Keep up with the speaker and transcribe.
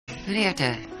Who do you have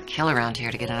to kill around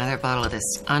here to get another bottle of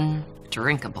this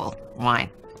undrinkable wine?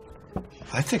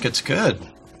 I think it's good.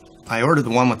 I ordered the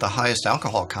one with the highest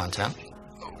alcohol content.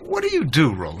 What do you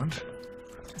do, Roland?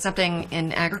 Something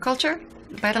in agriculture,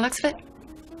 by the looks of it?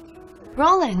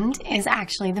 Roland is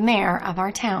actually the mayor of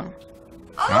our town.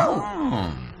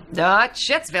 Oh. Not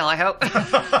Schittsville, I hope.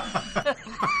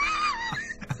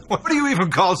 What do you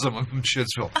even call someone from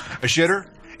Schittsville? A shitter?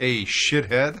 A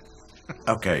shithead?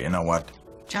 Okay, you know what?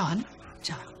 John.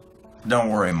 Don't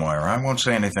worry, Moira. I won't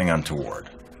say anything untoward.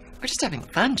 We're just having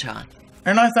fun, John.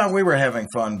 And I thought we were having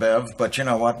fun, Bev, but you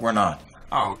know what? We're not.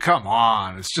 Oh, come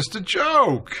on. It's just a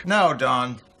joke. No,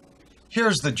 Don.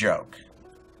 Here's the joke.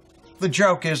 The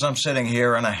joke is I'm sitting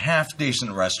here in a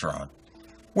half-decent restaurant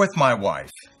with my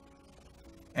wife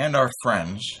and our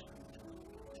friends.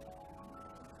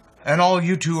 And all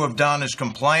you two have done is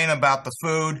complain about the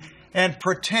food and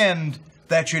pretend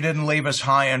that you didn't leave us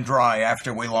high and dry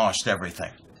after we lost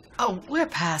everything. Oh, we're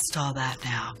past all that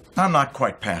now. I'm not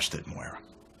quite past it, Moira.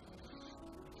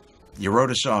 You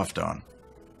wrote us off, Don.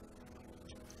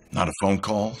 Not a phone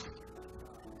call.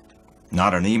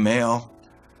 Not an email.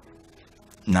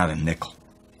 Not a nickel.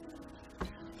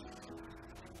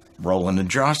 Roland and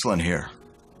Jocelyn here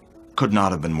could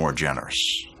not have been more generous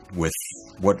with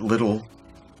what little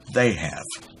they have.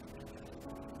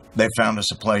 They found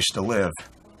us a place to live.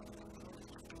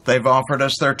 They've offered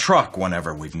us their truck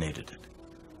whenever we've needed it.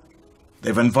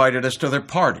 They've invited us to their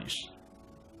parties.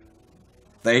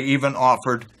 They even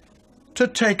offered to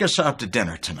take us out to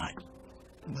dinner tonight.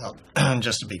 Well,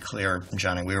 just to be clear,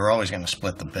 Johnny, we were always going to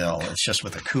split the bill. It's just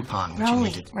with a coupon, which you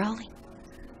needed. Rolly.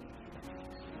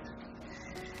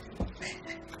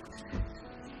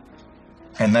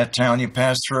 And that town you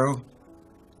passed through,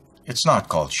 it's not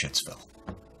called Schittsville.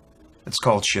 It's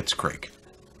called Schitt's Creek.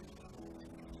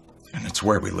 And it's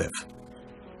where we live.